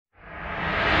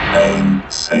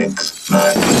6,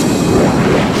 9.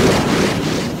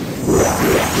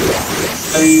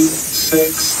 8,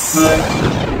 6,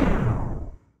 9.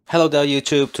 Hello there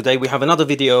YouTube, today we have another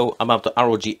video about the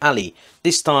ROG Ally.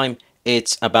 This time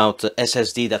it's about the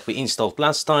SSD that we installed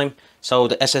last time. So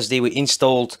the SSD we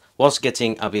installed was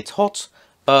getting a bit hot,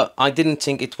 but I didn't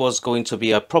think it was going to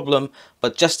be a problem.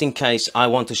 But just in case, I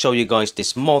want to show you guys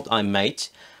this mod I made,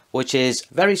 which is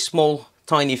very small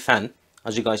tiny fan,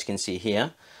 as you guys can see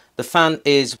here. The fan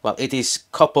is, well, it is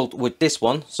coupled with this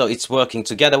one, so it's working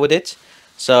together with it.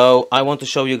 So I want to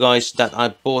show you guys that I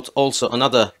bought also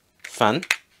another fan,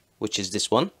 which is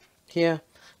this one here.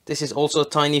 This is also a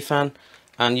tiny fan,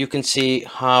 and you can see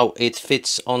how it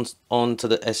fits onto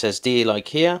the SSD like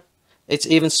here. It's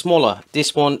even smaller.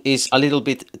 This one is a little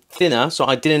bit thinner, so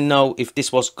I didn't know if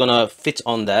this was gonna fit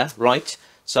on there, right?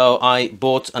 So I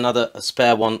bought another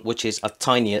spare one, which is a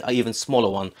tinier, even smaller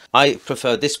one. I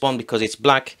prefer this one because it's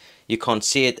black, you can't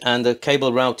see it, and the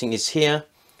cable routing is here.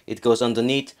 It goes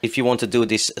underneath. If you want to do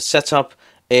this setup,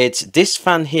 it's this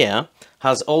fan here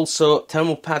has also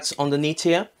thermal pads underneath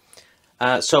here.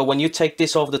 So when you take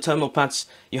this off the thermal pads,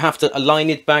 you have to align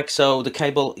it back, so the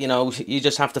cable, you know, you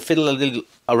just have to fiddle a little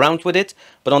around with it.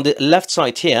 But on the left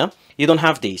side here, you don't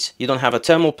have these. You don't have a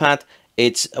thermal pad.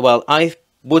 It's, well, I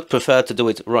would prefer to do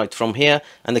it right from here,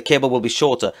 and the cable will be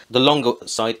shorter. The longer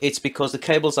side, it's because the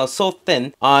cables are so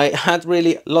thin. I had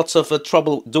really lots of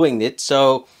trouble doing it.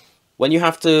 So when you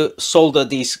have to solder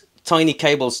these tiny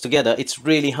cables together, it's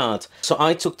really hard. So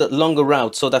I took the longer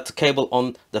route so that the cable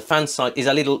on the fan side is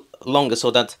a little longer,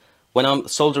 so that when I'm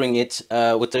soldering it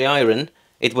with the iron,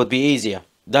 it would be easier.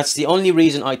 That's the only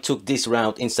reason I took this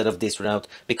route instead of this route,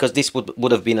 because this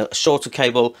would have been a shorter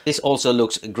cable. This also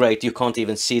looks great. You can't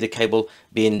even see the cable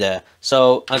being there.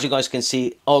 So as you guys can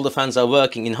see, all the fans are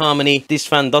working in harmony. This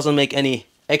fan doesn't make any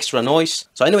extra noise.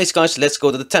 So anyways guys, let's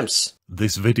go to the temps.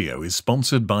 This video is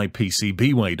sponsored by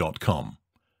PCBWay.com,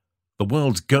 the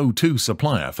world's go-to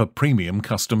supplier for premium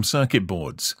custom circuit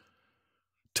boards.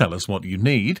 Tell us what you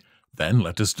need, then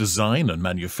let us design and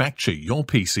manufacture your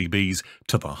PCBs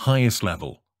to the highest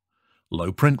level.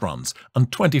 Low print runs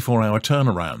and 24-hour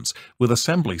turnarounds, with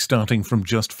assembly starting from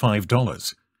just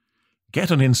 $5. Get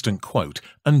an instant quote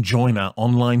and join our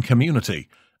online community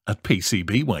at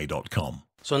PCBWay.com.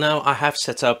 So now I have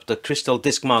set up the crystal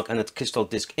disk mark and the crystal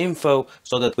disk info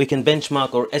so that we can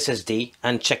benchmark our SSD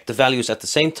and check the values at the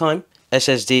same time.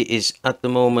 SSD is at the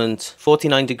moment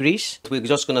 49 degrees. We're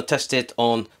just going to test it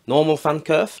on normal fan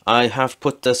curve. I have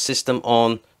put the system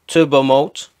on turbo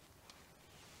mode.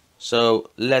 So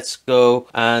let's go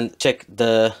and check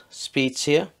the speeds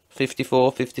here.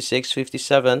 54, 56,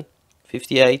 57,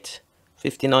 58,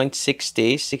 59,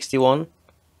 60, 61,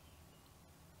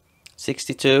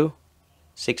 62,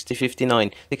 60,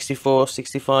 59, 64,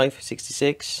 65,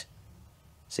 66,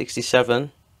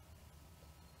 67,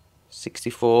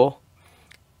 64.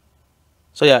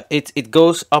 So yeah, it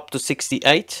goes up to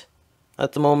 68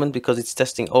 at the moment because it's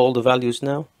testing all the values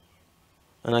now.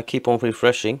 And I keep on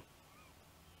refreshing.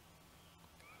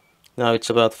 Now it's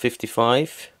about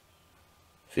 55,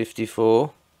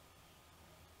 54.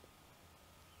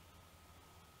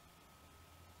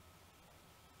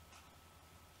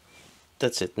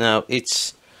 That's it. Now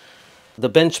it's, the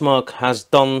benchmark has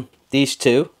done these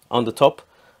two on the top,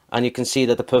 and you can see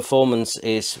that the performance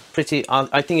is pretty,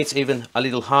 I think it's even a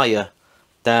little higher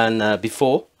than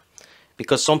before,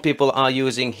 because some people are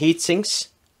using heat sinks,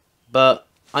 but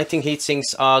I think heat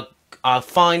sinks are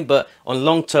fine, but on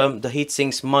long term the heat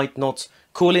sinks might not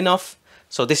cool enough.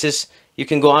 So this is, you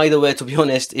can go either way, to be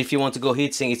honest. If you want to go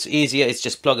heat sink, it's easier, it's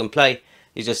just plug and play.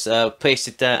 You just paste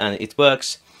it there and it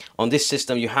works. On this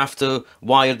system you have to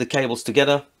wire the cables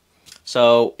together.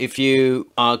 So if you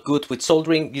are good with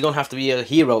soldering, you don't have to be a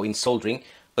hero in soldering,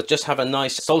 but just have a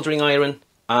nice soldering iron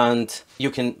and you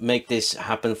can make this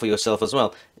happen for yourself as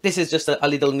well. This is just a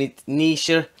little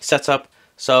niche setup,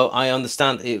 so I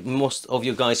understand most of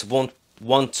you guys won't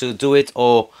want to do it,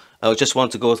 or just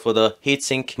want to go for the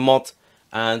heatsink mod,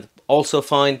 and also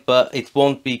fine, but it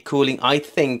won't be cooling. I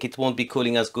think it won't be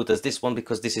cooling as good as this one,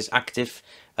 because this is active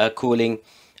cooling,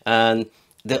 and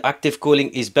the active cooling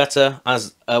is better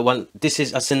as when this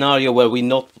is a scenario where we're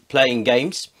not playing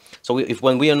games. So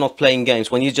when we are not playing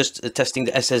games, when you're just testing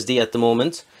the SSD at the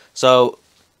moment, so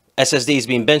SSD is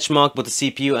being benchmarked, but the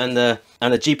CPU and the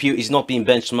GPU is not being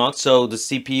benchmarked, so the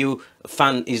CPU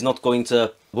fan is not going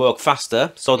to work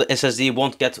faster, so the SSD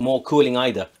won't get more cooling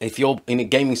either. If you're in a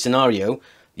gaming scenario,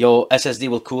 your SSD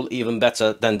will cool even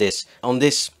better than this. On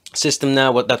this system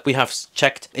now that we have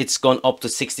checked, it's gone up to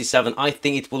 67. I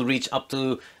think it will reach up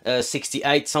to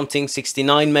 68 something,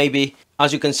 69 maybe.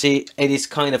 As you can see, it is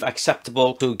kind of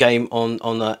acceptable to game on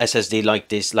a SSD like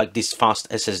this fast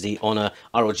SSD on a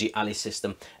ROG Ally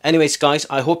system. Anyways guys,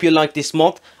 I hope you like this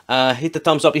mod. Hit the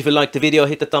thumbs up if you liked the video,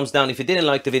 hit the thumbs down if you didn't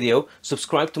like the video,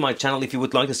 subscribe to my channel if you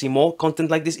would like to see more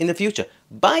content like this in the future.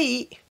 Bye!